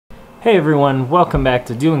Hey everyone, welcome back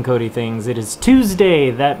to Doing Cody Things. It is Tuesday,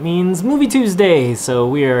 that means Movie Tuesday, so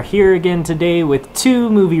we are here again today with 2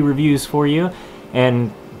 movie reviews for you,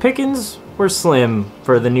 and pickings were slim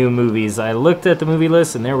for the new movies. I looked at the movie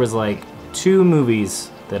list and there was like 2 movies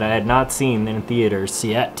that I had not seen in theaters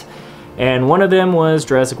yet. And one of them was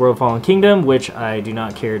Jurassic World Fallen Kingdom, which I do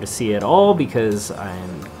not care to see at all because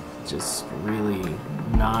I'm just really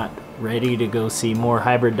not ready to go see more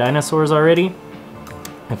hybrid dinosaurs already.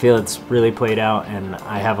 I feel it's really played out, and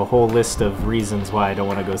I have a whole list of reasons why I don't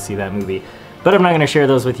want to go see that movie. But I'm not going to share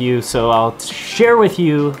those with you, so I'll share with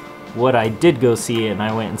you what I did go see, and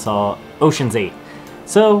I went and saw Ocean's 8.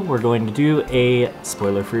 So we're going to do a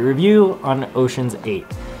spoiler-free review on Ocean's 8.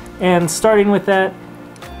 And starting with that,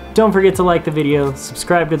 don't forget to like the video,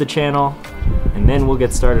 subscribe to the channel, and then we'll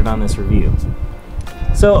get started on this review.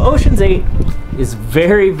 So Ocean's 8 is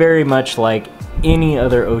very, very much like any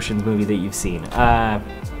other Ocean's movie that you've seen.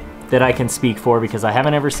 That I can speak for because I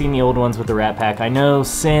haven't ever seen the old ones with the Rat Pack. I know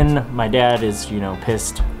Sin, my dad, is,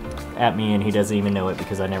 pissed at me and he doesn't even know it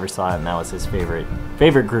because I never saw it and that was his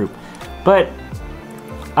favorite group. But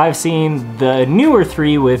I've seen the newer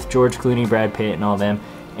 3 with George Clooney, Brad Pitt, and all them,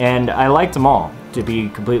 and I liked them all, to be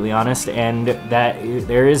completely honest, and that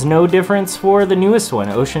there is no difference for the newest one.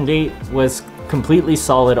 Ocean 8 was completely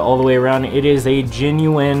solid all the way around. It is a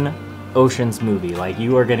genuine Ocean's movie. Like,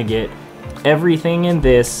 you are gonna get everything in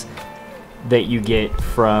this that you get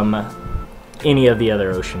from any of the other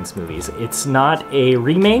Ocean's movies. It's not a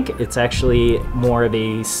remake, it's actually more of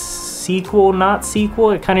a sequel, not sequel.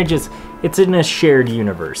 It kind of just, it's in a shared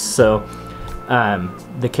universe. So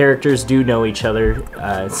the characters do know each other,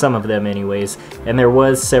 some of them anyways, and there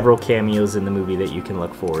was several cameos in the movie that you can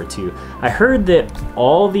look forward to. I heard that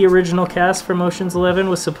all the original cast from Ocean's 11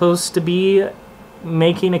 was supposed to be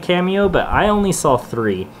making a cameo, but I only saw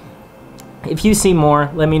 3. If you see more,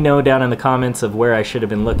 let me know down in the comments of where I should have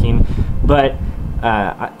been looking, but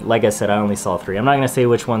like I said, I only saw 3. I'm not going to say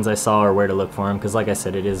which ones I saw or where to look for them, because like I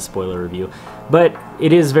said, it is a spoiler review. But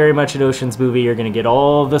it is very much an Ocean's movie. You're going to get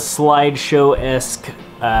all the slideshow-esque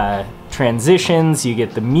transitions, you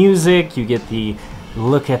get the music, you get the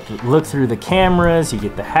look through the cameras, you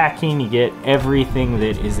get the hacking, you get everything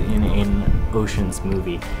that is in an Ocean's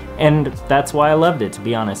movie. And that's why I loved it, to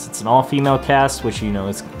be honest. It's an all-female cast, which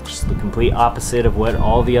is just the complete opposite of what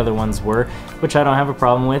all the other ones were, which I don't have a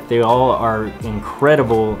problem with. They all are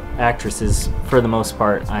incredible actresses for the most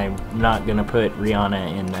part. I'm not gonna put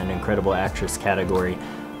Rihanna in an incredible actress category.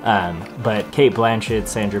 But Cate Blanchett,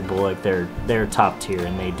 Sandra Bullock, they're top tier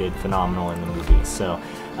and they did phenomenal in the movie. So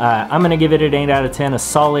I'm gonna give it an 8 out of 10, a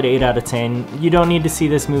solid 8 out of 10. You don't need to see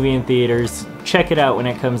this movie in theaters. Check it out when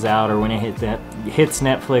it comes out or when it hits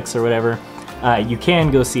Netflix or whatever. You can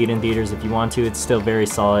go see it in theaters if you want to. It's still very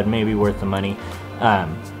solid, maybe worth the money.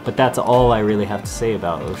 But that's all I really have to say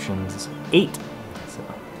about Ocean's 8.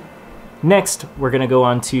 Next, we're going to go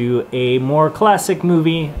on to a more classic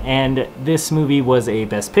movie, and this movie was a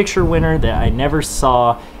Best Picture winner that I never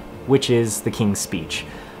saw, which is The King's Speech.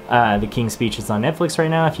 The King's Speech is on Netflix right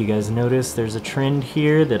now. If you guys notice, there's a trend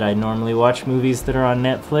here that I normally watch movies that are on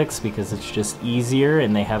Netflix because it's just easier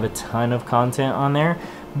and they have a ton of content on there.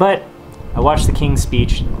 But I watched The King's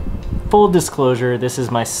Speech. Full disclosure, this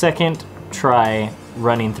is my second try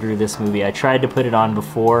running through this movie. I tried to put it on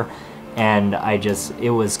before, and it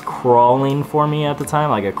was crawling for me at the time,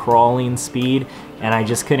 like a crawling speed, and I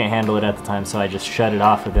just couldn't handle it at the time, so I just shut it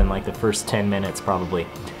off within like the first 10 minutes probably.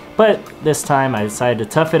 But this time I decided to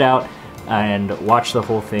tough it out and watch the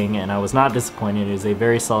whole thing, and I was not disappointed. It is a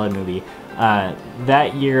very solid movie.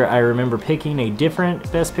 That year I remember picking a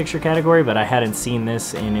different Best Picture category, but I hadn't seen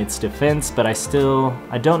this in its defense, but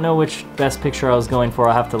I don't know which Best Picture I was going for.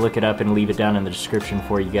 I'll have to look it up and leave it down in the description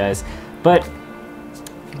for you guys. But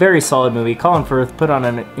very solid movie. Colin Firth put on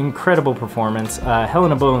an incredible performance.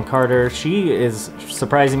 Helena Bonham Carter, she is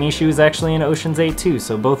surprising me. She was actually in Ocean's 8 too,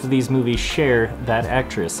 so both of these movies share that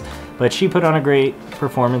actress. But she put on a great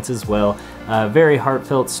performance as well. Very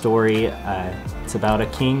heartfelt story. It's about a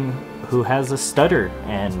king who has a stutter,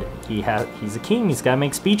 and he's a king. He's got to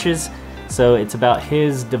make speeches. So it's about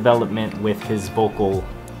his development with his vocal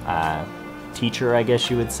teacher, I guess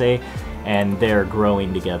you would say. And they're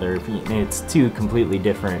growing together. It's 2 completely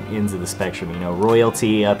different ends of the spectrum.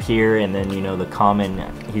 Royalty up here, and then the common,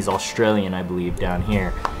 he's Australian, I believe, down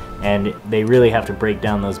here. And they really have to break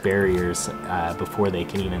down those barriers before they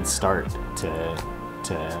can even start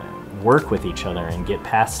to work with each other and get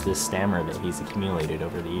past this stammer that he's accumulated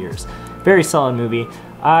over the years. Very solid movie.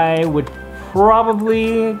 I would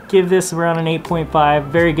probably give this around an 8.5.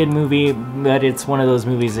 Very good movie, but it's one of those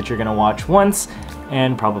movies that you're gonna watch once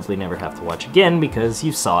and probably never have to watch again because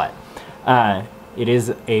you saw it. It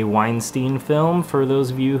is a Weinstein film for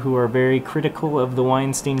those of you who are very critical of the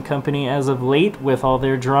Weinstein Company as of late with all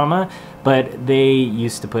their drama, but they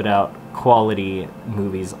used to put out quality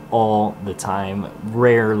movies all the time,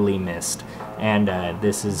 rarely missed, and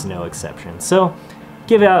this is no exception. So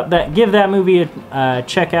give that movie a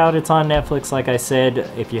check out. It's on Netflix, like I said.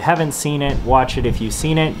 If you haven't seen it, watch it. If you've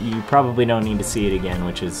seen it, you probably don't need to see it again,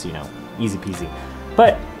 which is, you know, easy peasy.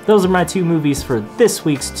 But those are my 2 movies for this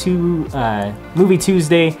week's Movie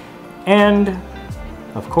Tuesday. And,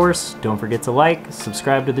 of course, don't forget to like,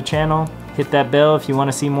 subscribe to the channel, hit that bell if you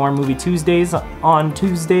want to see more Movie Tuesdays on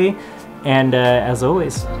Tuesday. And, as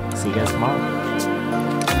always, see you guys tomorrow.